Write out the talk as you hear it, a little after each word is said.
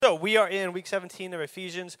So we are in week 17 of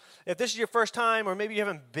Ephesians. If this is your first time, or maybe you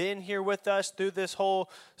haven't been here with us through this whole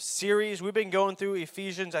series, we've been going through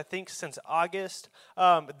Ephesians, I think, since August.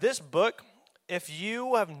 This book, if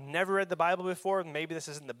you have never read the Bible before, maybe this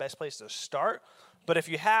isn't the best place to start. But if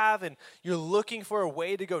you have, and you're looking for a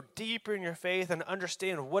way to go deeper in your faith and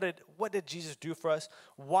understand what did Jesus do for us,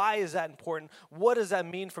 why is that important, what does that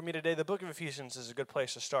mean for me today, the book of Ephesians is a good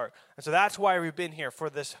place to start. And so that's why we've been here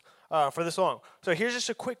for this long. So here's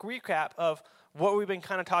just a quick recap of what we've been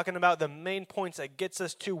kind of talking about, the main points that gets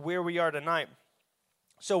us to where we are tonight.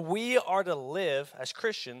 So we are to live as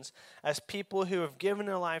Christians, as people who have given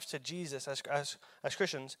their lives to Jesus as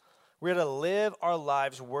Christians. We're to live our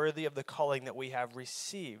lives worthy of the calling that we have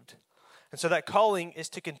received. And so that calling is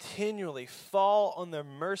to continually fall on the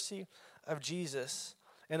mercy of Jesus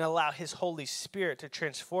and allow his Holy Spirit to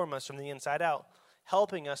transform us from the inside out,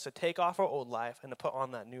 helping us to take off our old life and to put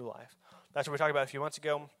on that new life. That's what we talked about a few months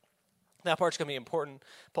ago. That part's going to be important.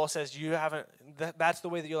 Paul says that's the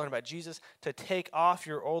way that you learn about Jesus, to take off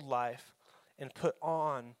your old life and put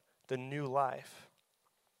on the new life.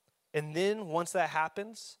 And then once that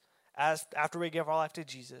happens, after we give our life to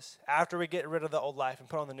Jesus, after we get rid of the old life and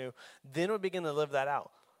put on the new, then we begin to live that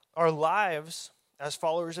out. Our lives as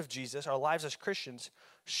followers of Jesus, our lives as Christians,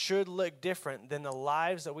 should look different than the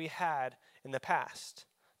lives that we had in the past.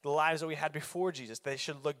 The lives that we had before Jesus, they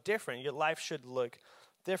should look different. Your life should look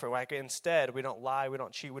different. Like instead, we don't lie, we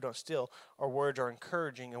don't cheat, we don't steal. Our words are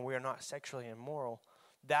encouraging, and we are not sexually immoral.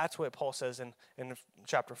 That's what Paul says in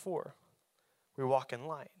chapter 4. We walk in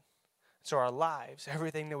light. So our lives,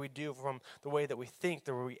 everything that we do, from the way that we think,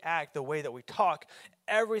 the way we act, the way that we talk,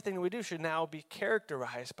 everything that we do should now be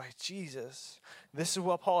characterized by Jesus. This is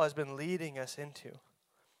what Paul has been leading us into.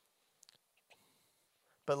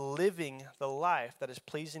 But living the life that is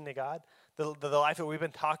pleasing to God, the life that we've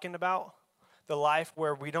been talking about, the life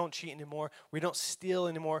where we don't cheat anymore, we don't steal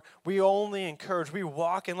anymore, we only encourage, we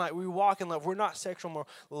walk in light, we're not sexual anymore.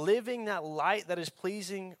 Living that light that is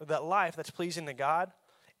pleasing, that life that's pleasing to God,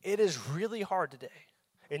 it is really hard today.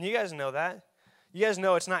 And you guys know that. You guys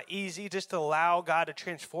know it's not easy just to allow God to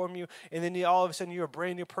transform you, and then all of a sudden you're a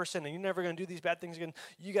brand new person and you're never going to do these bad things again.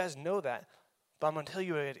 You guys know that. But I'm going to tell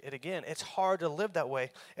you it again. It's hard to live that way.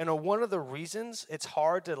 And one of the reasons it's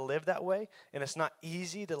hard to live that way, and it's not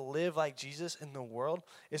easy to live like Jesus in the world,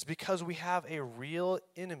 is because we have a real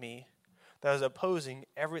enemy that is opposing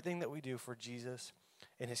everything that we do for Jesus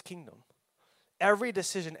and his kingdom. Every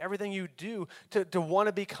decision, everything you do to want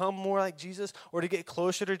to become more like Jesus, or to get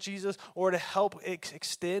closer to Jesus, or to help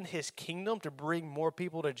extend his kingdom, to bring more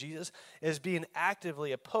people to Jesus, is being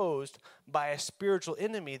actively opposed by a spiritual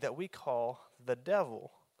enemy that we call the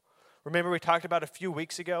devil. Remember we talked about a few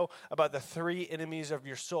weeks ago about the 3 enemies of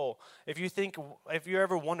your soul. If you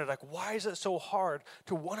ever wondered, like, why is it so hard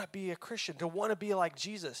to want to be a Christian, to want to be like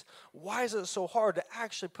Jesus? Why is it so hard to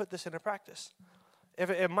actually put this into practice? If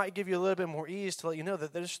it might give you a little bit more ease to let you know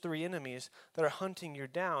that there's 3 enemies that are hunting you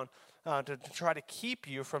down to try to keep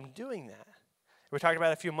you from doing that. We talked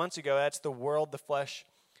about it a few months ago. That's the world, the flesh,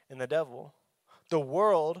 and the devil. The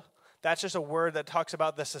world, that's just a word that talks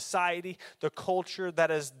about the society, the culture that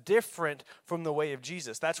is different from the way of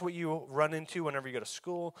Jesus. That's what you run into whenever you go to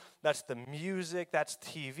school. That's the music, that's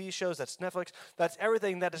TV shows, that's Netflix. That's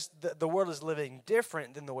everything that is the world is living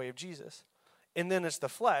different than the way of Jesus. And then it's the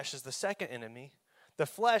flesh is the second enemy. The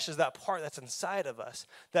flesh is that part that's inside of us.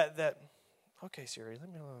 Okay, Siri, leave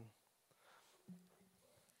me alone.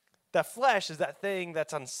 That flesh is that thing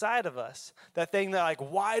that's inside of us. That thing that, like,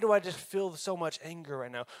 why do I just feel so much anger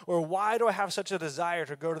right now? Or why do I have such a desire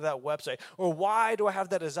to go to that website? Or why do I have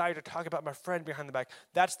that desire to talk about my friend behind the back?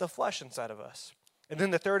 That's the flesh inside of us. And then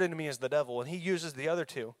the third enemy is the devil, and he uses the other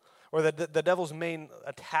 2. Or the devil's main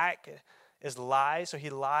attack is lies. So he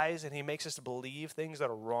lies and he makes us believe things that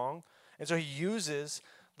are wrong. And so he uses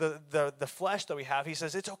the flesh that we have. He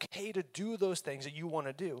says it's okay to do those things that you want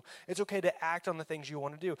to do. It's okay to act on the things you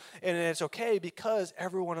want to do. And it's okay because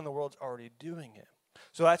everyone in the world's already doing it.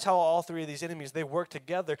 So that's how all 3 of these enemies, they work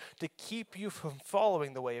together to keep you from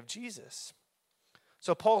following the way of Jesus.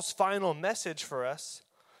 So Paul's final message for us,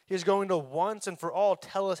 he's going to once and for all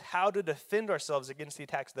tell us how to defend ourselves against the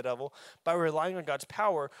attacks of the devil by relying on God's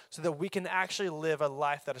power so that we can actually live a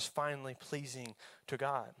life that is finally pleasing to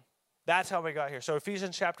God. That's how we got here. So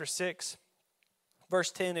Ephesians chapter 6,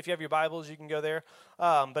 verse 10, if you have your Bibles, you can go there.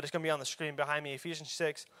 But it's going to be on the screen behind me. Ephesians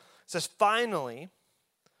 6 says, finally,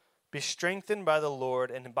 be strengthened by the Lord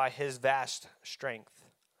and by his vast strength.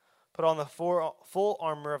 Put on the full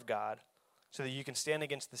armor of God so that you can stand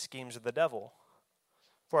against the schemes of the devil.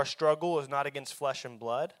 For our struggle is not against flesh and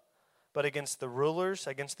blood, but against the rulers,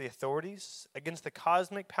 against the authorities, against the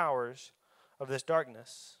cosmic powers of this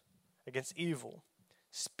darkness, against evil,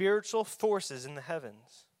 spiritual forces in the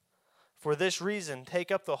heavens. For this reason,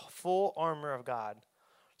 take up the full armor of God,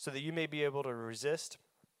 so that you may be able to resist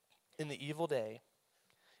in the evil day,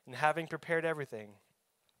 and having prepared everything,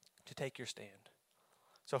 to take your stand.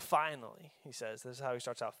 So finally, he says, this is how he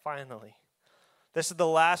starts out, finally. This is the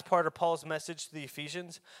last part of Paul's message to the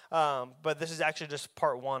Ephesians, but this is actually just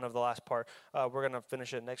part one of the last part. We're going to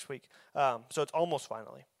finish it next week. So it's almost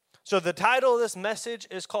finally. So the title of this message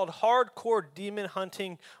is called Hardcore Demon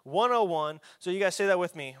Hunting 101. So you guys say that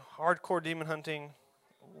with me. Hardcore Demon Hunting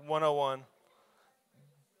 101.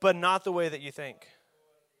 But not the way that you think.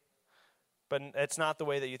 But it's not the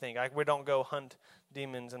way that you think. Like, we don't go hunt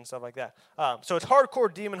demons and stuff like that. So it's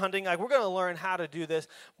hardcore demon hunting. Like, we're going to learn how to do this,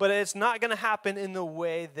 but it's not going to happen in the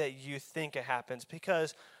way that you think it happens,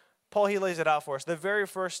 because Paul, he lays it out for us. The very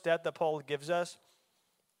first step that Paul gives us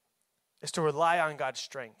is to rely on God's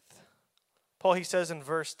strength. Paul, he says in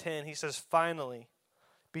verse 10, he says, finally,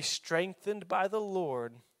 be strengthened by the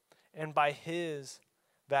Lord and by his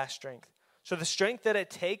vast strength. So the strength that it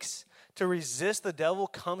takes to resist the devil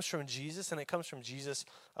comes from Jesus, and it comes from Jesus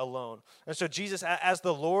alone. And so Jesus, as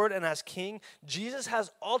the Lord and as King, Jesus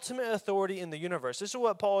has ultimate authority in the universe. This is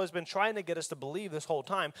what Paul has been trying to get us to believe this whole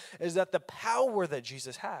time, is that the power that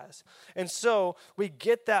Jesus has. And so we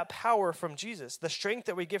get that power from Jesus. The strength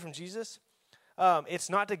that we get from Jesus, it's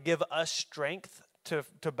not to give us strength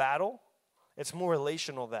to battle. It's more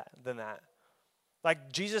relational than that.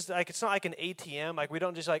 Like Jesus, like it's not like an ATM. Like we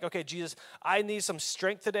don't just like, okay, Jesus, I need some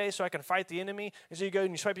strength today so I can fight the enemy. And so you go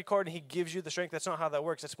and you swipe your card and he gives you the strength. That's not how that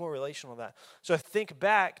works. It's more relational than that. So think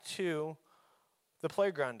back to the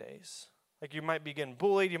playground days. Like you might be getting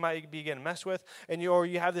bullied, you might be getting messed with, and you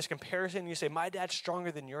have this comparison. And you say, my dad's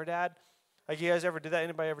stronger than your dad. Like you guys ever did that?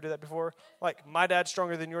 Anybody ever did that before? Like my dad's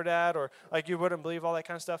stronger than your dad, or like you wouldn't believe all that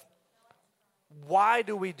kind of stuff. Why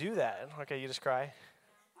do we do that? Okay, you just cry.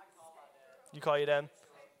 You call your dad?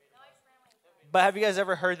 But have you guys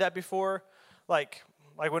ever heard that before? Like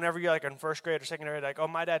whenever you're like in first grade or second grade, like, oh,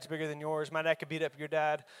 my dad's bigger than yours. My dad could beat up your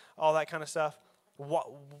dad. All that kind of stuff.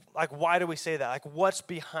 Why do we say that? Like, what's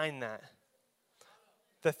behind that?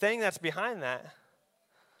 The thing that's behind that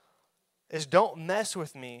is don't mess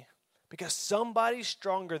with me, because somebody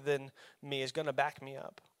stronger than me is going to back me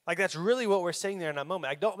up. Like, that's really what we're saying there in that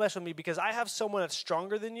moment. Like, don't mess with me because I have someone that's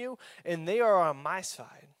stronger than you, and they are on my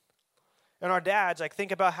side. And our dads, like,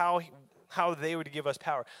 think about how they would give us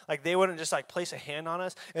power. Like, they wouldn't just, like, place a hand on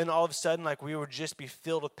us, and all of a sudden, like, we would just be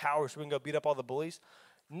filled with power so we can go beat up all the bullies.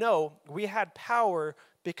 No, we had power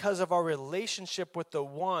because of our relationship with the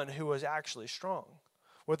one who was actually strong,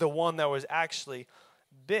 with the one that was actually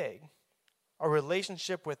big. Our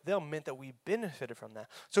relationship with them meant that we benefited from that.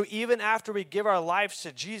 So even after we give our lives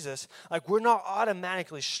to Jesus, like, we're not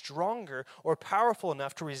automatically stronger or powerful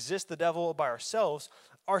enough to resist the devil by ourselves.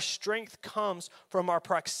 Our strength comes from our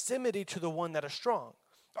proximity to the one that is strong.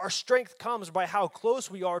 Our strength comes by how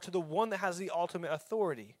close we are to the one that has the ultimate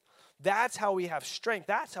authority. That's how we have strength.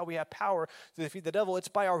 That's how we have power to defeat the devil. It's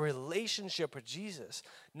by our relationship with Jesus,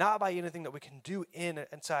 not by anything that we can do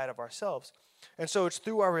inside of ourselves. And so it's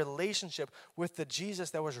through our relationship with the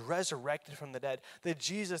Jesus that was resurrected from the dead, the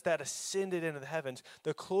Jesus that ascended into the heavens.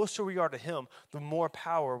 The closer we are to him, the more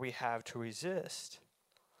power we have to resist.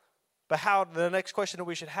 But the next question that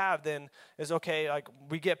we should have then is, okay, like,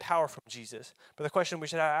 we get power from Jesus. But the question we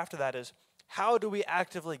should have after that is, how do we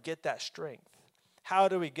actively get that strength? How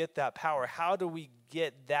do we get that power? How do we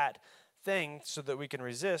get that thing so that we can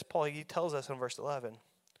resist? Paul, he tells us in verse 11.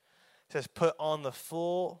 He says, put on the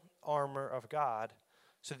full armor of God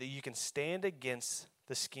so that you can stand against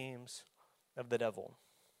the schemes of the devil.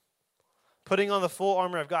 Putting on the full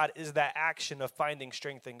armor of God is that action of finding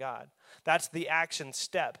strength in God. That's the action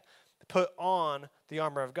step. Put on the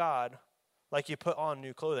armor of God like you put on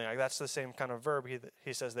new clothing. Like, that's the same kind of verb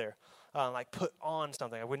he says there. Like, put on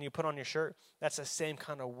something. Like, when you put on your shirt, that's the same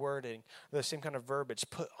kind of wording, the same kind of verbiage.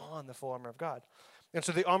 Put on the full armor of God. And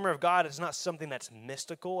so the armor of God is not something that's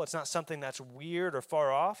mystical. It's not something that's weird or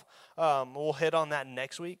far off. We'll hit on that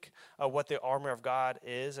next week, what the armor of God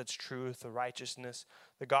is. It's truth, the righteousness,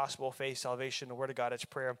 the gospel, faith, salvation, the word of God, it's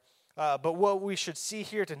prayer. But what we should see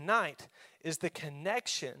here tonight is the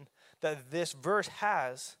connection that this verse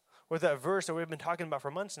has with that verse that we've been talking about for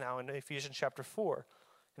months now in Ephesians chapter 4.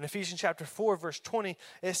 In Ephesians chapter 4, verse 20,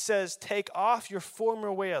 it says, take off your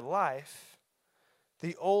former way of life,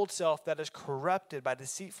 the old self that is corrupted by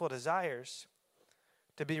deceitful desires,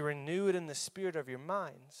 to be renewed in the spirit of your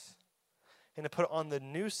minds, and to put on the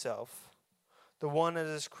new self, the one that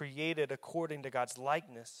is created according to God's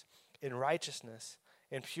likeness, in righteousness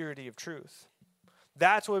and purity of truth.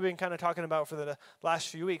 That's what we've been kind of talking about for the last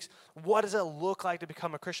few weeks. What does it look like to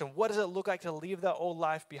become a Christian? What does it look like to leave that old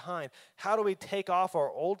life behind? How do we take off our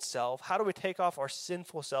old self? How do we take off our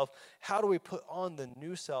sinful self? How do we put on the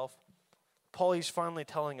new self? Paul, he's finally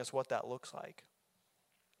telling us what that looks like.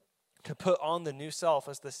 To put on the new self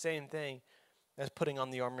is the same thing as putting on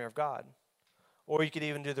the armor of God. Or you could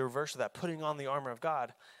even do the reverse of that. Putting on the armor of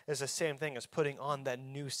God is the same thing as putting on that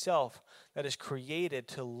new self that is created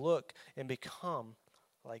to look and become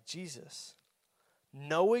like Jesus.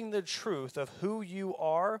 Knowing the truth of who you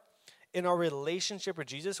are in our relationship with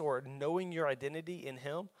Jesus, or knowing your identity in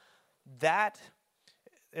him, that,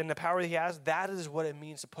 and the power that he has, that is what it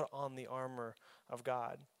means to put on the armor of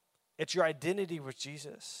God. It's your identity with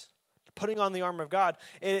Jesus. Putting on the armor of God,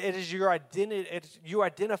 it is your identity. It's you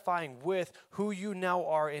identifying with who you now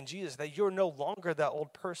are in Jesus. That you're no longer that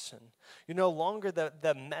old person. You're no longer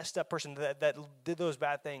the messed up person that did those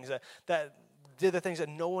bad things, that did the things that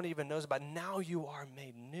no one even knows about. Now you are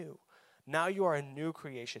made new. Now you are a new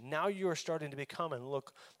creation. Now you are starting to become and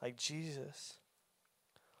look like Jesus.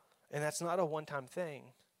 And that's not a one-time thing.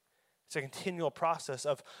 It's a continual process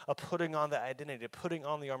of putting on that identity, putting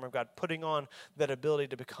on the armor of God, putting on that ability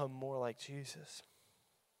to become more like Jesus.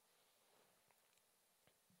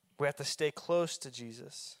 We have to stay close to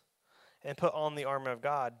Jesus and put on the armor of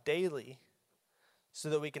God daily so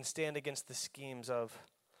that we can stand against the schemes of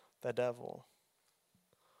the devil.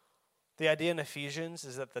 The idea in Ephesians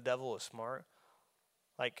is that the devil is smart.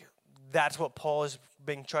 Like, that's what Paul has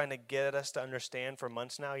been trying to get us to understand for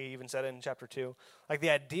months now. He even said it in chapter 2. Like,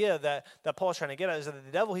 the idea that Paul is trying to get at is that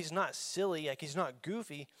the devil, he's not silly. Like, he's not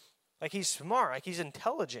goofy. Like, he's smart. Like, he's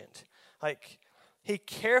intelligent. Like, he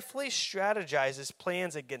carefully strategizes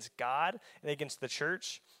plans against God and against the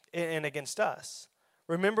church and against us.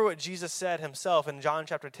 Remember what Jesus said himself in John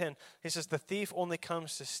chapter 10. He says, the thief only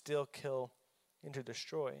comes to steal, kill, and to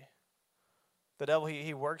destroy. The devil,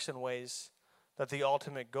 he works in ways that the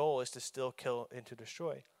ultimate goal is to steal, kill, and to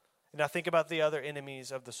destroy. And now think about the other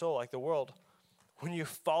enemies of the soul, like the world. When you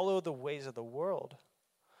follow the ways of the world,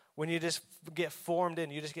 when you just get formed in,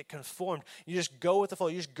 you just get conformed, you just go with the flow,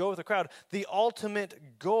 you just go with the crowd, the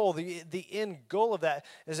ultimate goal, the end goal of that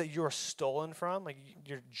is that you're stolen from, like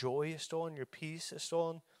your joy is stolen, your peace is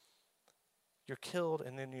stolen, you're killed,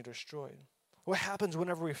 and then you're destroyed. What happens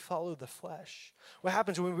whenever we follow the flesh? What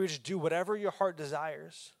happens when we just do whatever your heart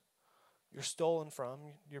desires? You're stolen from,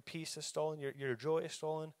 your peace is stolen, your joy is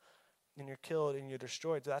stolen, and you're killed and you're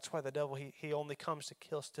destroyed. That's why the devil, he only comes to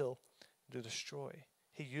kill, steal, to destroy.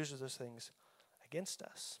 He uses those things against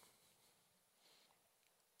us.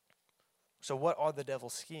 So what are the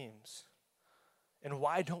devil's schemes? And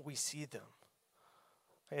why don't we see them?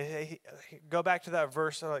 Go back to that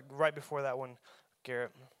verse right before that one,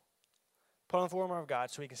 Garrett. Put on the armor of God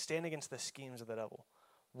so we can stand against the schemes of the devil.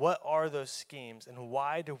 What are those schemes, and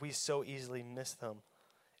why do we so easily miss them?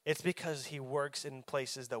 It's because he works in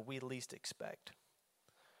places that we least expect.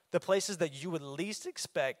 The places that you would least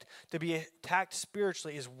expect to be attacked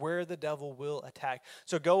spiritually is where the devil will attack.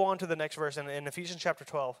 So go on to the next verse in Ephesians chapter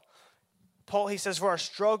 12. Paul, he says, for our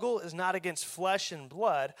struggle is not against flesh and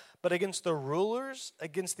blood, but against the rulers,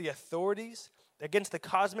 against the authorities, against the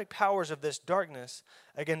cosmic powers of this darkness,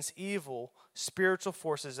 against evil spiritual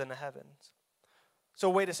forces in the heavens. So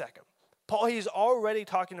wait a second. Paul, he's already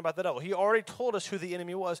talking about the devil. He already told us who the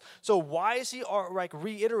enemy was. So why is he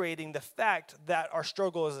reiterating the fact that our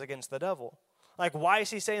struggle is against the devil? Like, why is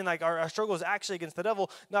he saying our struggle is actually against the devil,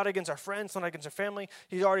 not against our friends, not against our family?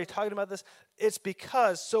 He's already talking about this. It's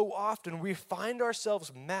because so often we find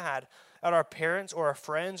ourselves mad at our parents or our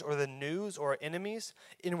friends or the news or our enemies,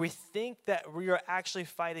 and we think that we are actually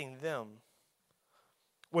fighting them.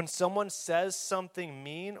 When someone says something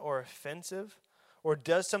mean or offensive or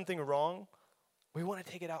does something wrong, we want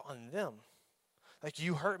to take it out on them. Like,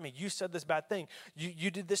 you hurt me. You said this bad thing.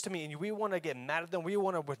 You did this to me. And we want to get mad at them. We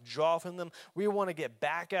want to withdraw from them. We want to get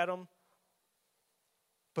back at them.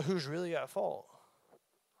 But who's really at fault?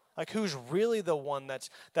 Like, who's really the one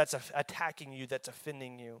that's attacking you, that's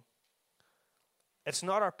offending you? It's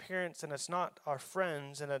not our parents, and it's not our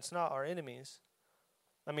friends, and it's not our enemies.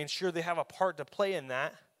 I mean, sure, they have a part to play in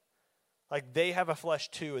that. Like, they have a flesh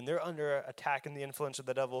too, and they're under attack and the influence of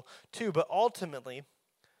the devil too. But ultimately,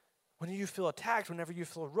 when you feel attacked, whenever you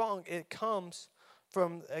feel wrong, it comes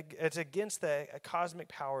from, it's against the cosmic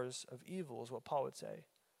powers of evil, is what Paul would say.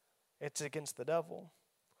 It's against the devil.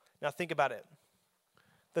 Now think about it.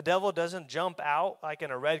 The devil doesn't jump out like in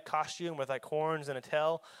a red costume with like horns and a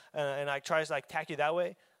tail and like tries to like attack you that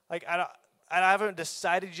way. Like, I haven't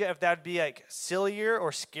decided yet if that would be like sillier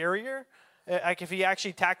or scarier. Like if he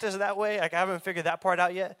actually attacked us that way, like I haven't figured that part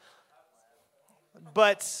out yet.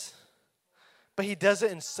 But he does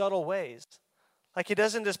it in subtle ways. Like he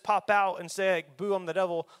doesn't just pop out and say like, boo, I'm the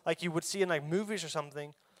devil, like you would see in like movies or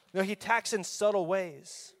something. No, he attacks in subtle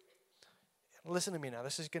ways. Listen to me now,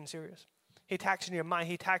 this is getting serious. He attacks in your mind,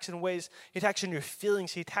 he attacks in ways, he attacks in your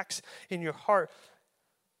feelings, he attacks in your heart.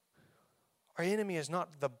 Our enemy is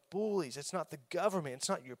not the bullies, it's not the government, it's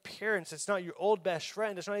not your parents, it's not your old best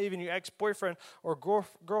friend, it's not even your ex-boyfriend or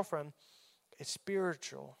girlfriend. It's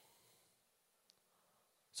spiritual.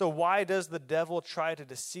 So why does the devil try to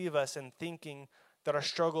deceive us in thinking that our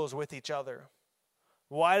struggle is with each other?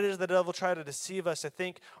 Why does the devil try to deceive us to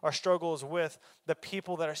think our struggle is with the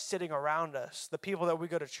people that are sitting around us, the people that we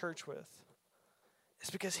go to church with? It's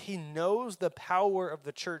because he knows the power of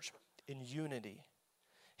the church in unity.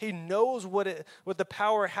 He knows what the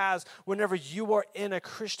power has whenever you are in a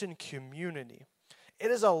Christian community. It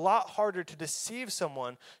is a lot harder to deceive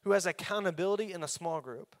someone who has accountability in a small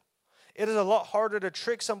group. It is a lot harder to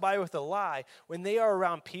trick somebody with a lie when they are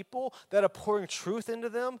around people that are pouring truth into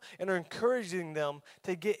them and are encouraging them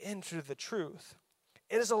to get into the truth.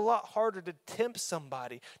 It is a lot harder to tempt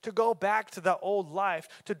somebody to go back to that old life,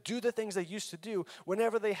 to do the things they used to do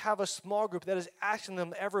whenever they have a small group that is asking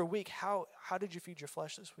them every week, how did you feed your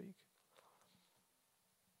flesh this week?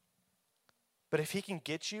 But if he can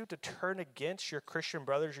get you to turn against your Christian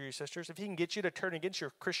brothers or your sisters, if he can get you to turn against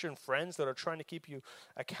your Christian friends that are trying to keep you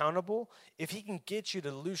accountable, if he can get you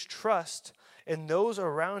to lose trust in those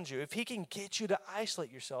around you, if he can get you to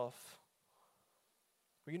isolate yourself,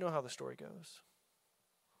 well, you know how the story goes.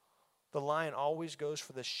 The lion always goes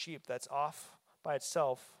for the sheep that's off by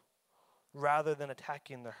itself rather than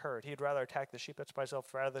attacking the herd. He'd rather attack the sheep that's by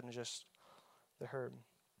itself rather than just the herd.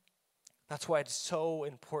 That's why it's so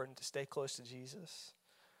important to stay close to Jesus,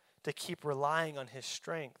 to keep relying on his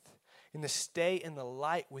strength, and to stay in the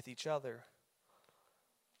light with each other.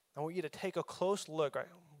 I want you to take a close look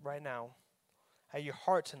right now at your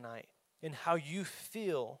heart tonight and how you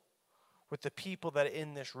feel with the people that are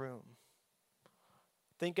in this room.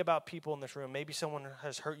 Think about people in this room. Maybe someone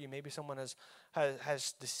has hurt you. Maybe someone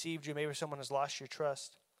has deceived you. Maybe someone has lost your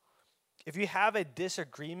trust. If you have a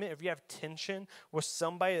disagreement, if you have tension with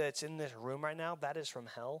somebody that's in this room right now, that is from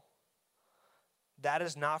hell. That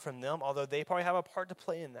is not from them, although they probably have a part to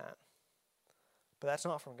play in that. But that's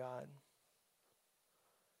not from God.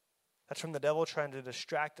 That's from the devil trying to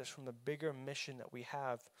distract us from the bigger mission that we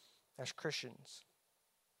have as Christians.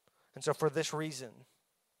 And so for this reason,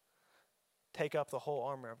 take up the whole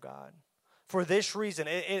armor of God. For this reason,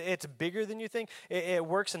 it's bigger than you think. It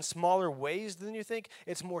works in smaller ways than you think.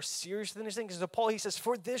 It's more serious than you think. So Paul, he says,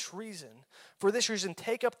 for this reason,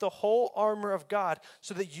 take up the whole armor of God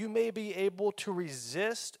so that you may be able to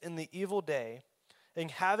resist in the evil day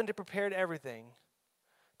and having to prepare everything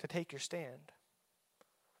to take your stand.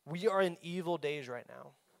 We are in evil days right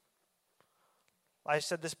now. I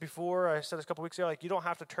said this before, I said this a couple weeks ago, like you don't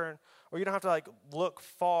have to turn, or you don't have to like look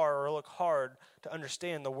far or look hard to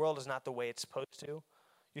understand the world is not the way it's supposed to.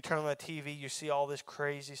 You turn on the TV, you see all this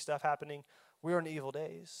crazy stuff happening. We're in evil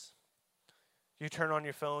days. You turn on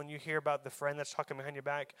your phone, you hear about the friend that's talking behind your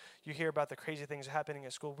back. You hear about the crazy things happening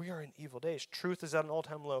at school. We are in evil days. Truth is at an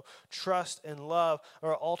all-time low. Trust and love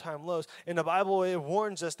are at all-time lows. In the Bible, it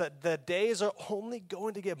warns us that the days are only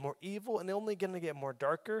going to get more evil and only going to get more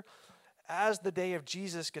darker as the day of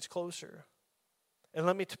Jesus gets closer. And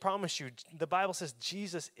let me promise you, the Bible says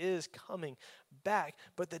Jesus is coming back,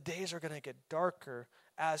 but the days are going to get darker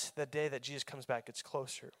as the day that Jesus comes back gets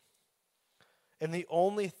closer. And the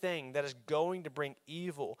only thing that is going to bring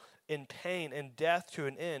evil and pain and death to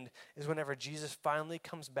an end is whenever Jesus finally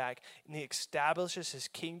comes back and he establishes his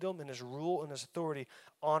kingdom and his rule and his authority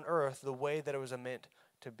on earth the way that it was meant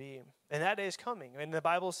to be. And that day is coming. And the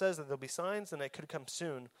Bible says that there'll be signs and it could come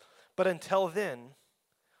soon. But until then,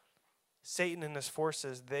 Satan and his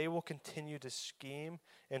forces, they will continue to scheme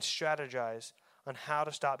and strategize on how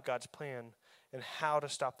to stop God's plan and how to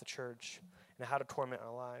stop the church and how to torment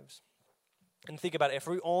our lives. And think about it. If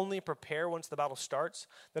we only prepare once the battle starts,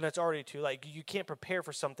 then it's already too late. You can't prepare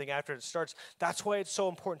for something after it starts. That's why it's so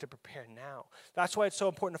important to prepare now. That's why it's so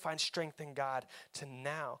important to find strength in God to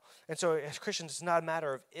now. And so as Christians, it's not a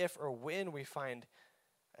matter of if or when we find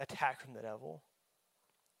attack from the devil.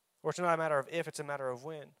 Or it's not a matter of if, it's a matter of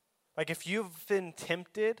when. Like if you've been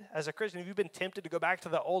tempted as a Christian, if you've been tempted to go back to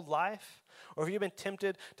the old life, or if you've been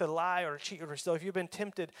tempted to lie or cheat or steal, if you've been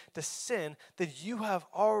tempted to sin, then you have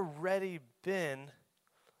already been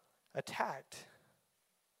attacked.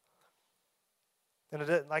 And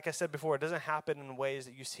like I said before, it doesn't happen in ways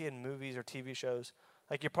that you see in movies or TV shows.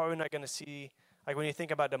 Like you're probably not going to see Like when you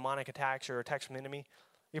think about demonic attacks or attacks from the enemy,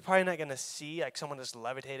 you're probably not going to see like someone just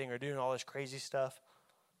levitating or doing all this crazy stuff.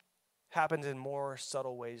 It happens in more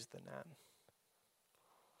subtle ways than that.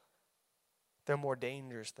 They're more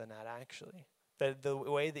dangerous than that, actually. The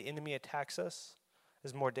way the enemy attacks us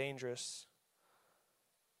is more dangerous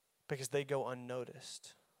because they go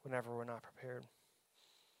unnoticed whenever we're not prepared.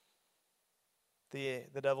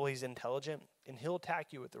 The devil, he's intelligent, and he'll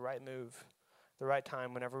attack you with the right move, the right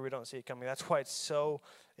time, whenever we don't see it coming. That's why it's so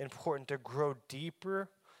important to grow deeper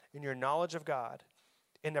in your knowledge of God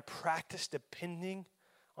and to practice depending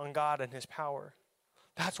on God and his power.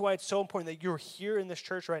 That's why it's so important that you're here in this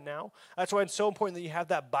church right now. That's why it's so important that you have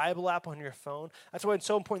that Bible app on your phone. That's why it's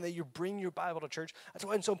so important that you bring your Bible to church. That's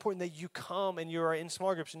why it's so important that you come and you are in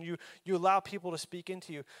small groups and you allow people to speak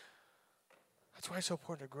into you. That's why it's so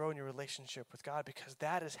important to grow in your relationship with God, because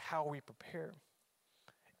that is how we prepare.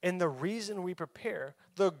 And the reason we prepare,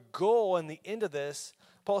 the goal and the end of this,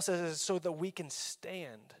 Paul says, is so that we can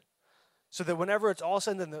stand. So that whenever it's all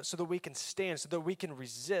said and done, so that we can stand, so that we can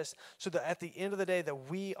resist, so that at the end of the day that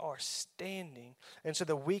we are standing, and so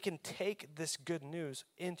that we can take this good news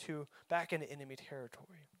back into enemy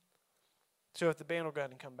territory. So if the band will go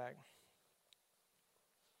ahead and come back.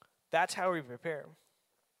 That's how we prepare.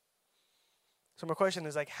 So my question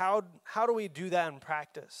is, like, how do we do that in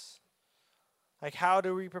practice? Like, how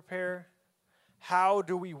do we prepare? How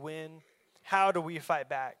do we win? How do we fight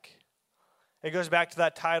back? It goes back to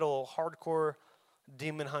that title, Hardcore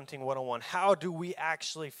Demon Hunting 101. How do we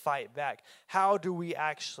actually fight back? How do we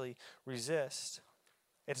actually resist?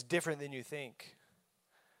 It's different than you think.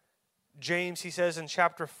 James, he says in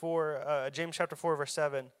chapter 4, James chapter 4, verse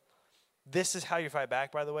 7, this is how you fight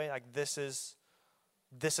back, by the way. Like, this is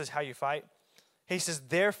how you fight. He says,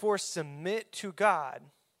 therefore submit to God,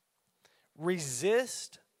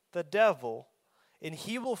 resist the devil, and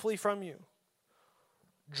he will flee from you.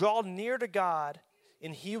 Draw near to God,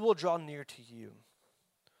 and he will draw near to you.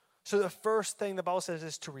 So the first thing the Bible says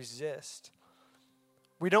is to resist.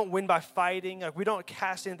 We don't win by fighting. Like, we don't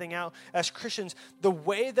cast anything out. As Christians, the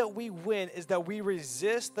way that we win is that we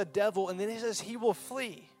resist the devil, and then he says he will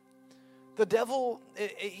flee. The devil,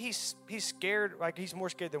 he's scared. Like, he's more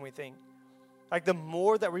scared than we think. Like, the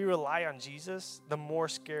more that we rely on Jesus, the more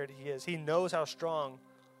scared he is. He knows how strong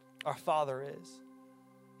our Father is.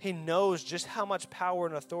 He knows just how much power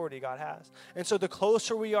and authority God has. And so the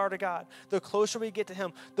closer we are to God, the closer we get to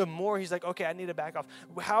him, the more he's like, okay, I need to back off.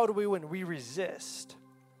 How do we win? We resist.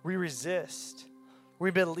 We resist. We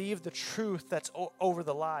believe the truth that's over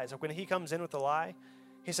the lies. Like, when he comes in with a lie,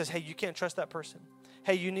 he says, hey, you can't trust that person.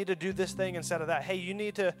 Hey, you need to do this thing instead of that. Hey, you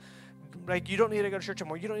need to, like, you don't need to go to church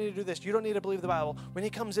anymore. You don't need to do this. You don't need to believe the Bible. When he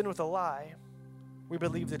comes in with a lie, we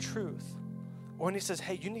believe the truth. Or when he says,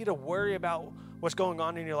 hey, you need to worry about what's going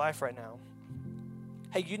on in your life right now.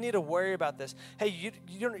 Hey, you need to worry about this. Hey,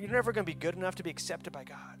 you're never going to be good enough to be accepted by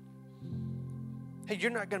God. Hey, you're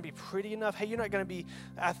not going to be pretty enough. Hey, you're not going to be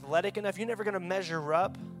athletic enough. You're never going to measure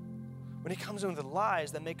up. When he comes in with the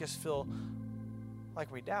lies that make us feel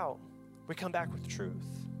like we doubt, we come back with truth.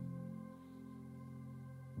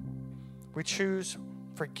 We choose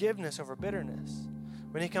forgiveness over bitterness.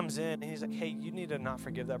 When he comes in and he's like, hey, you need to not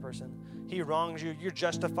forgive that person. He wrongs you. You're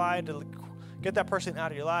justified to get that person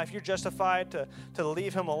out of your life. You're justified to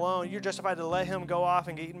leave him alone. You're justified to let him go off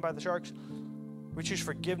and get eaten by the sharks. We choose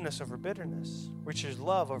forgiveness over bitterness. We choose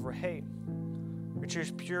love over hate. We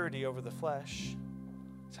choose purity over the flesh.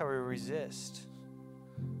 That's how we resist.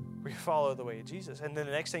 We follow the way of Jesus. And then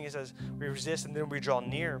the next thing he says, we resist and then we draw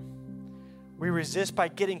near. We resist by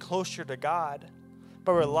getting closer to God,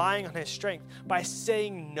 by relying on his strength, by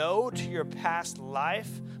saying no to your past life,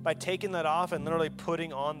 by taking that off and literally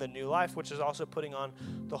putting on the new life, which is also putting on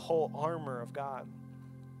the whole armor of God.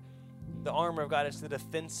 The armor of God is the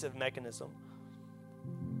defensive mechanism.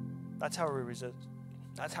 That's how we resist.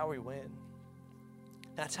 That's how we win.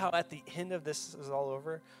 That's how at the end of this is all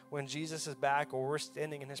over, when Jesus is back or we're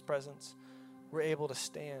standing in his presence, we're able to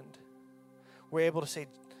stand. We're able to say,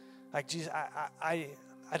 like, Jesus, I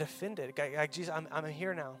defended. Like, Jesus, I'm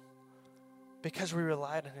here now because we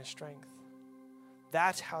relied on his strength.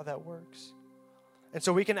 That's how that works. And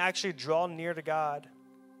so we can actually draw near to God,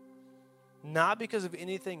 not because of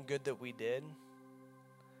anything good that we did,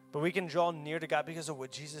 but we can draw near to God because of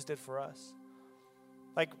what Jesus did for us.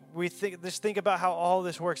 Like, just think about how all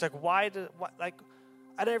this works. Like,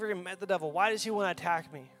 I never even met the devil. Why does he want to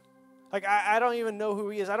attack me? Like, I don't even know who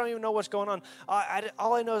he is. I don't even know what's going on.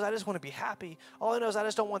 All I know is I just want to be happy. All I know is I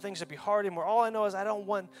just don't want things to be hard anymore. All I know is I don't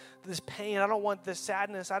want this pain. I don't want this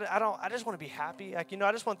sadness. I just want to be happy. Like,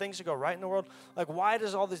 I just want things to go right in the world. Like, why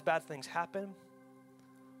does all these bad things happen?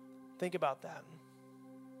 Think about that.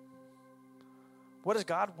 What does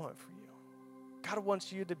God want for you? God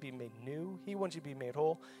wants you to be made new. He wants you to be made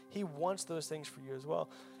whole. He wants those things for you as well.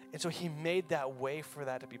 And so he made that way for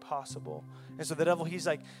that to be possible. And so the devil, he's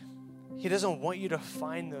like, he doesn't want you to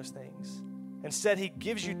find those things. Instead, he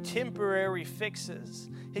gives you temporary fixes.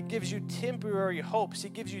 He gives you temporary hopes. He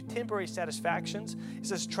gives you temporary satisfactions. He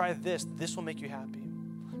says, try this. This will make you happy.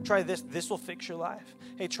 Try this. This will fix your life.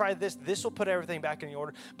 Hey, try this. This will put everything back in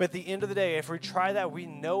order. But at the end of the day, if we try that, we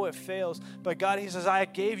know it fails. But God, he says, I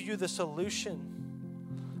gave you the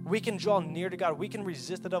solution. We can draw near to God. We can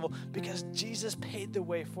resist the devil because Jesus paid the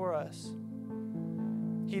way for us.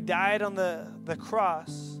 He died on the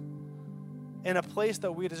cross in a place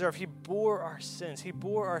that we deserve. He bore our sins. He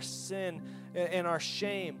bore our sin and our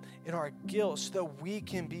shame and our guilt so that we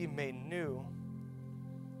can be made new.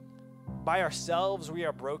 By ourselves, we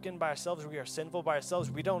are broken. By ourselves, we are sinful. By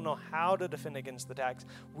ourselves, we don't know how to defend against the attacks.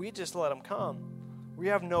 We just let them come. We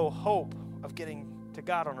have no hope of getting to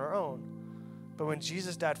God on our own. But when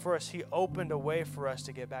Jesus died for us, he opened a way for us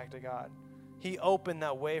to get back to God. He opened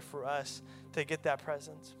that way for us to get that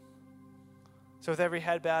presence. So with every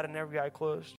head bowed and every eye closed,